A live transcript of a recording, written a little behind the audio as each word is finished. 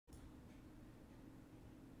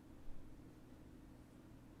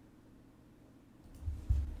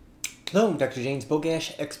Hello, I'm Dr. James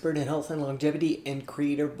Bogash, expert in health and longevity and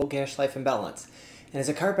creator of Bogash Life and Balance. And as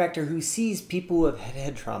a chiropractor who sees people who have had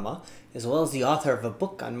head trauma, as well as the author of a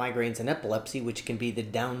book on migraines and epilepsy, which can be the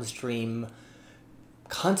downstream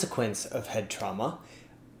consequence of head trauma,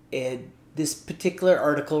 this particular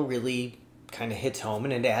article really kind of hits home,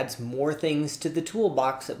 and it adds more things to the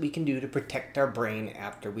toolbox that we can do to protect our brain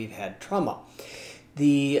after we've had trauma.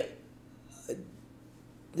 The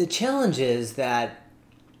challenge is that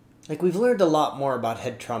we've learned a lot more about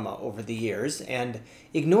head trauma over the years, and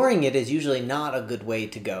ignoring it is usually not a good way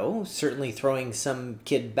to go. Certainly throwing some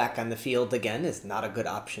kid back on the field again is not a good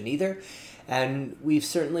option either. And we've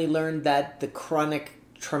certainly learned that the chronic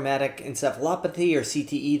traumatic encephalopathy, or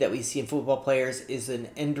CTE, that we see in football players is an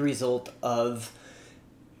end result of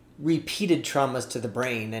repeated traumas to the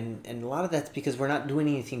brain. And a lot of that's because we're not doing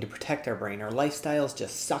anything to protect our brain. Our lifestyles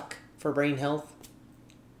just suck for brain health.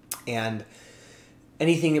 And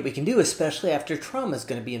anything that we can do, especially after trauma, is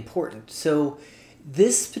going to be important. So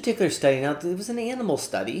this particular study, now it was an animal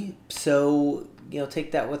study, so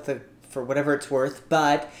take that for whatever it's worth,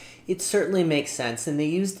 but it certainly makes sense. And they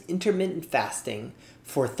used intermittent fasting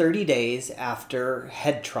for 30 days after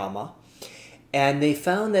head trauma, and they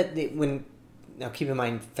found that now keep in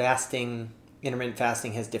mind, intermittent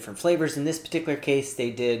fasting has different flavors. In this particular case, they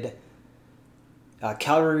did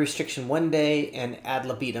calorie restriction one day and ad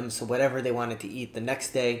libitum, so whatever they wanted to eat the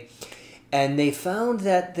next day. And they found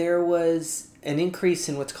that there was an increase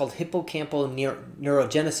in what's called hippocampal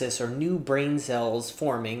neurogenesis, or new brain cells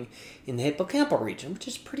forming in the hippocampal region, which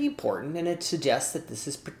is pretty important, and it suggests that this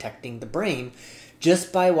is protecting the brain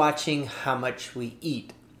just by watching how much we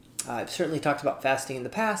eat. I've certainly talked about fasting in the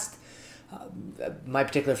past. My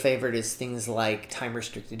particular favorite is things like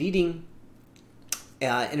time-restricted eating.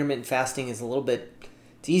 Intermittent fasting is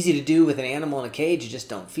it's easy to do with an animal in a cage. You just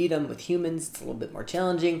don't feed them. With humans, it's a little bit more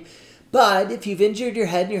challenging. But if you've injured your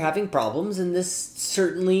head and you're having problems, and this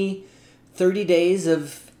certainly 30 days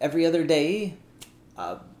of every other day,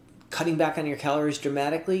 cutting back on your calories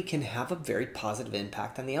dramatically can have a very positive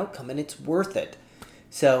impact on the outcome, and it's worth it.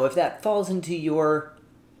 So if that falls into your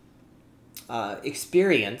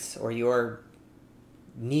experience or your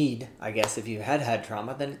need, I guess, if you had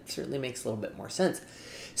trauma, then it certainly makes a little bit more sense.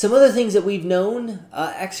 Some other things that we've known,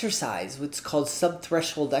 exercise, what's called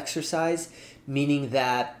subthreshold exercise, meaning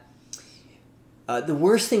that the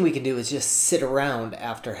worst thing we can do is just sit around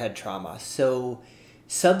after head trauma. So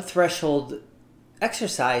subthreshold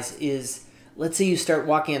exercise is, let's say you start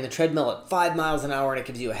walking on the treadmill at 5 miles an hour and it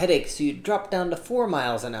gives you a headache, so you drop down to 4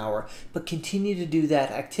 miles an hour, but continue to do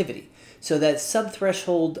that activity. So that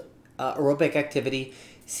subthreshold aerobic activity,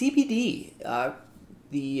 CBD,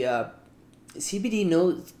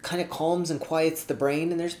 CBD kind of calms and quiets the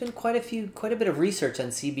brain, and there's been quite a bit of research on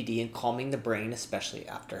CBD and calming the brain, especially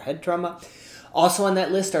after head trauma. Also on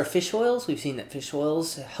that list are fish oils. We've seen that fish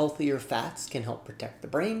oils, healthier fats, can help protect the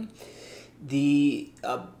brain. The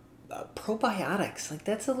probiotics,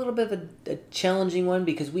 that's a little bit of a challenging one,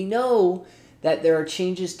 because we know that there are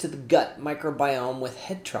changes to the gut microbiome with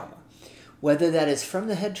head trauma. Whether that is from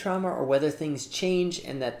the head trauma or whether things change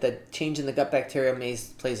and that the change in the gut bacteria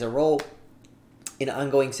plays a role in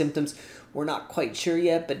ongoing symptoms, we're not quite sure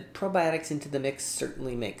yet, but probiotics into the mix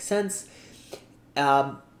certainly makes sense.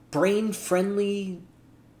 Brain-friendly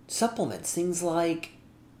supplements, things like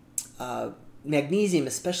magnesium,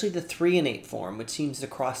 especially the threonate form, which seems to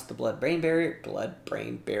cross the blood-brain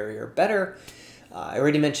barrier better. I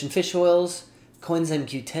already mentioned fish oils, coenzyme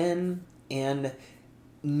Q10, and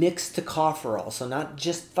mixed tocopherols, so not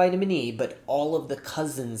just vitamin E, but all of the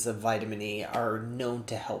cousins of vitamin E are known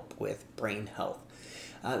to help with brain health.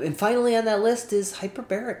 And finally on that list is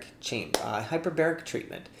hyperbaric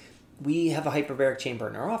treatment. We have a hyperbaric chamber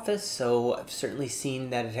in our office, so I've certainly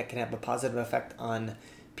seen that it can have a positive effect on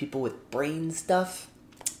people with brain stuff,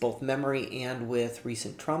 both memory and with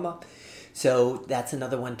recent trauma. So that's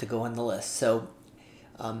another one to go on the list. So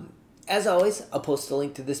as always, I'll post a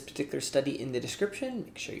link to this particular study in the description.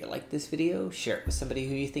 Make sure you like this video, share it with somebody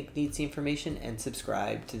who you think needs the information, and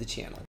subscribe to the channel.